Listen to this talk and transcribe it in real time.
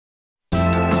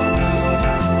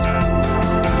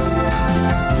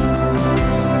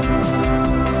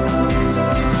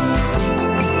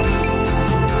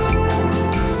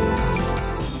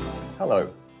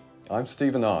I'm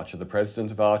Stephen Archer, the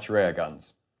President of Archer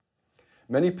Airguns.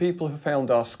 Many people have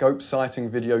found our scope sighting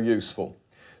video useful,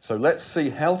 so let's see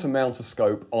how to mount a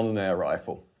scope on an air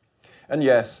rifle. And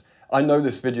yes, I know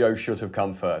this video should have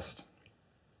come first.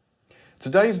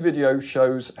 Today's video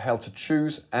shows how to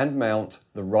choose and mount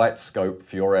the right scope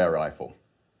for your air rifle.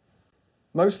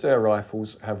 Most air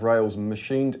rifles have rails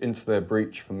machined into their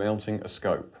breech for mounting a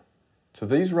scope. To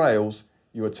these rails,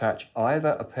 you attach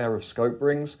either a pair of scope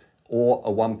rings or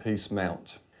a one-piece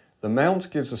mount. The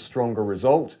mount gives a stronger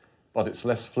result, but it's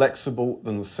less flexible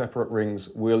than the separate rings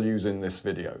we'll use in this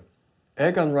video.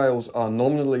 Airgun rails are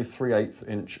nominally 3/8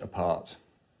 inch apart.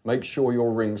 Make sure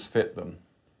your rings fit them.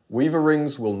 Weaver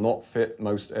rings will not fit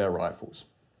most air rifles.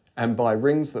 And buy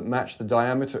rings that match the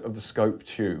diameter of the scope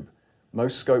tube.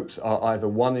 Most scopes are either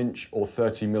 1 inch or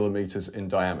 30 millimeters in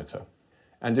diameter.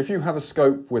 And if you have a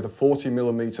scope with a 40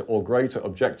 millimeter or greater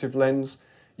objective lens,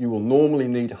 you will normally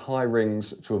need high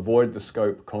rings to avoid the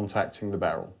scope contacting the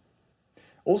barrel.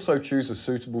 Also choose a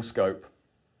suitable scope.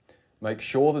 Make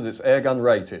sure that it's airgun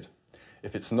rated.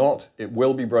 If it's not, it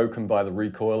will be broken by the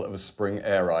recoil of a spring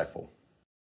air rifle.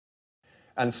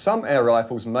 And some air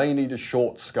rifles may need a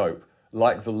short scope,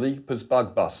 like the Leaper's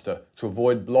Bugbuster, to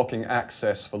avoid blocking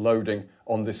access for loading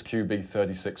on this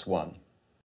QB36-1.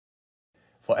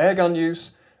 For airgun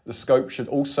use, the scope should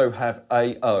also have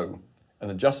AO, an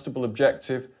adjustable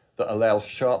objective that allows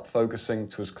sharp focusing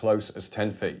to as close as 10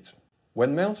 feet.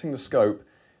 When mounting the scope,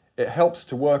 it helps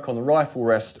to work on the rifle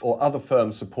rest or other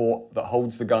firm support that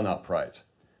holds the gun upright.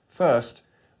 First,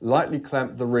 lightly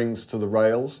clamp the rings to the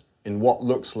rails in what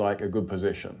looks like a good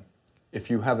position.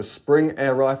 If you have a spring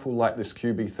air rifle like this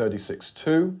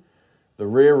QB36-2, the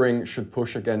rear ring should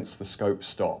push against the scope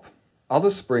stop. Other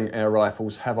spring air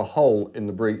rifles have a hole in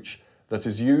the breech that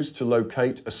is used to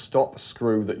locate a stop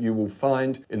screw that you will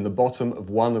find in the bottom of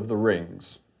one of the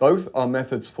rings. Both are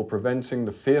methods for preventing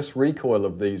the fierce recoil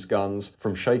of these guns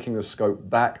from shaking the scope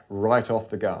back right off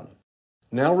the gun.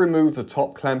 Now remove the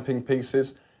top clamping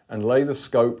pieces and lay the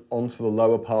scope onto the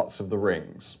lower parts of the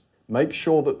rings. Make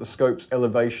sure that the scope's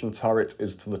elevation turret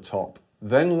is to the top.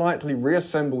 Then lightly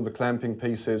reassemble the clamping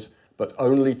pieces, but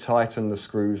only tighten the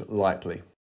screws lightly.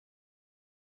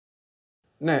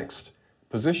 Next,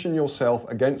 position yourself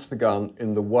against the gun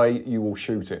in the way you will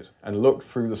shoot it and look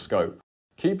through the scope.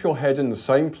 Keep your head in the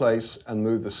same place and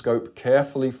move the scope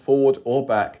carefully forward or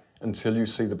back until you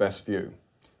see the best view.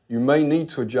 You may need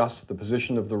to adjust the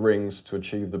position of the rings to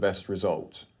achieve the best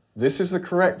result. This is the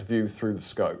correct view through the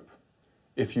scope.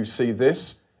 If you see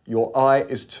this, your eye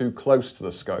is too close to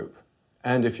the scope.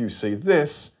 And if you see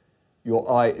this,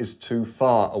 your eye is too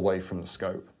far away from the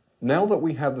scope. Now that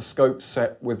we have the scope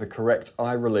set with the correct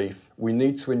eye relief, we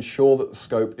need to ensure that the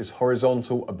scope is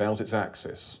horizontal about its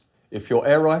axis. If your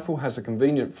air rifle has a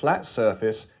convenient flat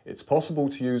surface, it's possible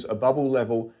to use a bubble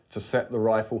level to set the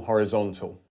rifle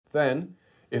horizontal. Then,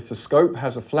 if the scope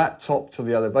has a flat top to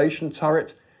the elevation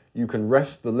turret, you can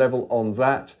rest the level on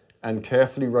that and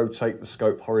carefully rotate the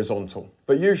scope horizontal.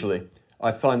 But usually,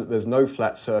 I find that there's no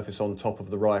flat surface on top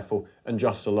of the rifle and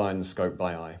just align the scope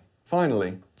by eye.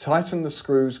 Finally, tighten the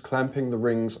screws clamping the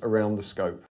rings around the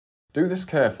scope. Do this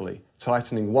carefully,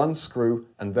 tightening one screw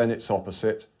and then its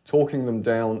opposite, torquing them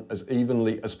down as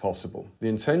evenly as possible. The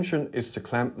intention is to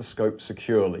clamp the scope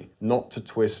securely, not to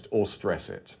twist or stress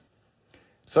it.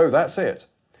 So that's it.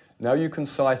 Now you can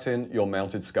sight in your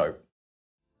mounted scope.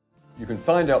 You can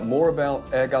find out more about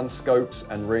airgun scopes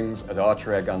and rings at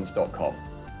archerairguns.com.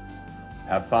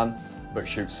 Have fun, but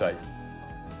shoot safe.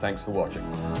 Thanks for watching.